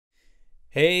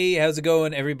Hey, how's it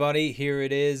going, everybody? Here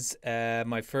it is,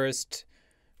 my first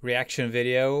reaction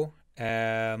video.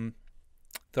 Thought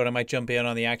I might jump in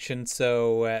on the action,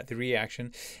 the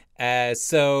reaction.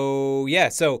 Here's a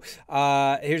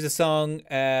song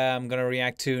I'm gonna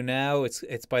react to now.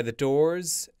 It's by The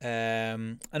Doors. I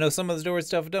know some of the Doors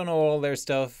stuff. I don't know all their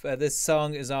stuff. This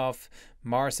song is off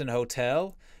Morrison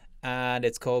Hotel, and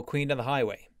it's called Queen of the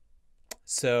Highway.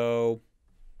 So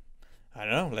I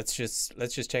don't know. Let's just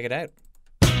check it out.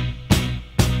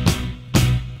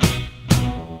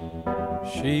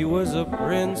 She was a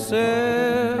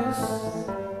princess,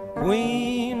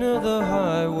 queen of the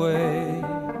highway.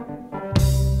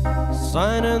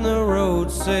 Sign in the road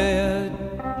said,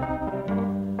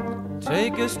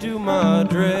 take us to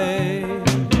Madre.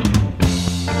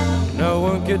 No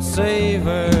one could save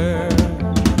her,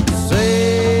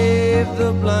 save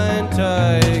the blind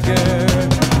tiger.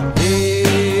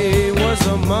 He was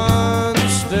a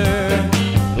monster,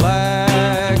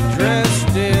 black,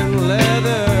 dressed in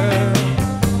leather.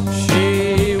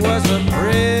 She was a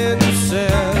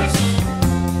princess,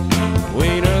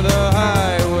 queen of the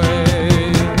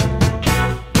highway.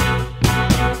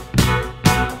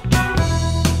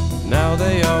 Now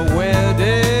they are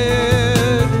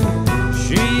wedded.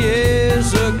 She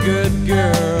is a good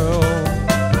girl,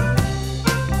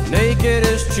 naked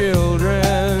as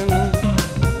children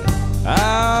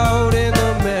out in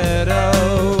the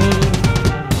meadow.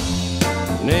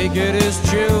 Naked as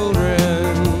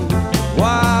children,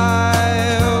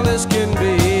 wild as can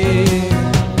be.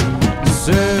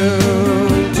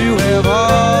 Soon to have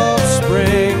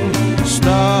offspring,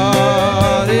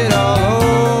 start it all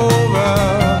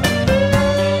over.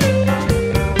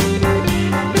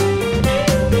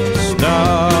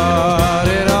 Start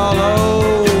it all over.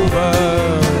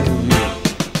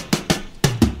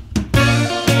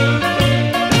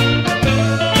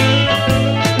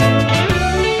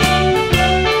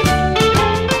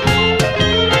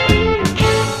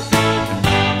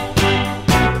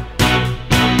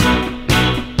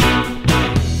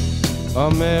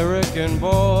 American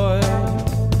boy,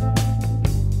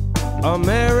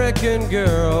 American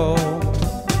girl,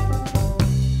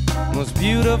 most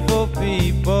beautiful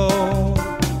people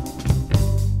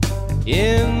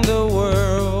in the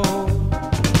world.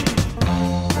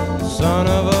 Son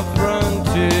of a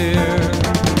frontier,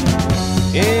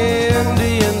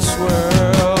 Indian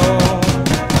swirl,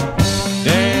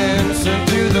 dancing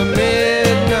through the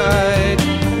midnight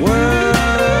whirlpool.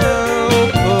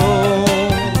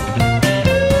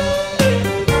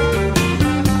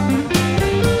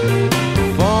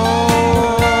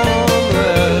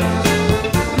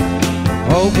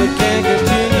 Hope it can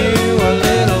continue a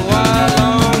little while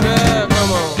longer.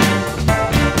 Come on.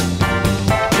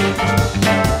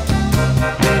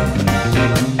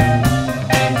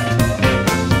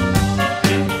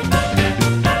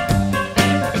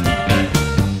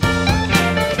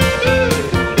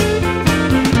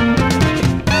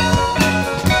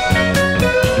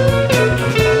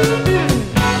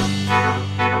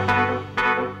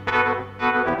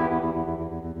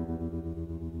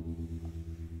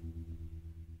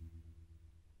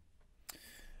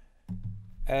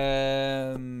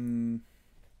 Um,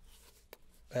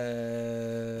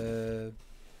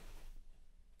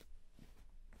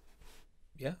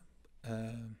 yeah,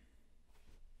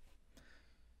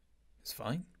 it's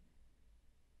fine.